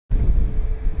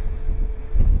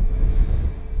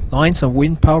Lines of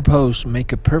wind power poles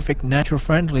make a perfect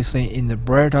natural-friendly scene in the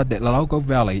Puerta de Arauco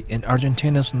Valley in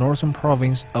Argentina's northern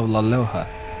province of Rioja.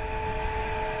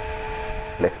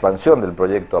 La expansión del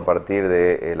proyecto a partir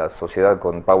de la sociedad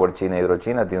con Power China y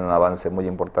Hidrochina tiene un avance muy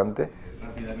importante.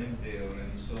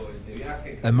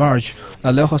 In March,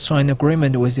 Rioja signed an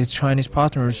agreement with its Chinese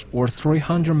partners worth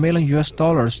 $300 million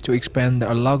to expand the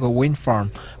Arauco Wind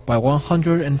Farm by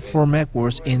 104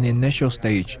 megawatts in the initial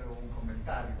stage.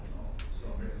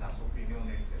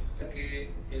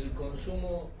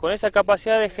 Con esa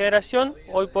capacidad de generación,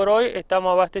 hoy por hoy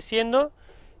estamos abasteciendo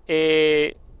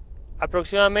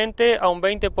aproximadamente a un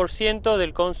 20%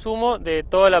 del consumo de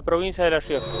toda la provincia de La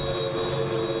Rioja.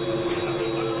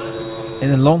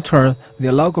 In the long term, the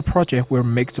Arauco project will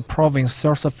make the province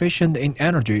self-sufficient in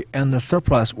energy, and the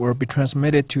surplus will be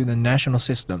transmitted to the national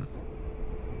system.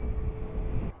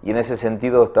 Y en ese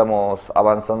sentido estamos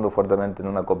avanzando fuertemente en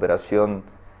una cooperación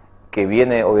que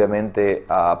viene obviamente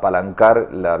a apalancar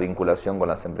la vinculación con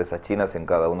las empresas chinas en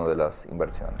cada una de las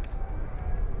inversiones.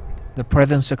 The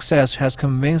present success has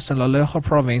convinced the Rioja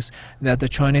province that the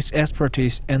Chinese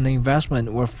expertise and the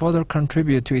investment will further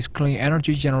contribute to its clean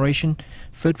energy generation,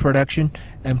 food production,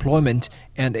 employment,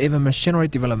 and even machinery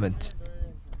development.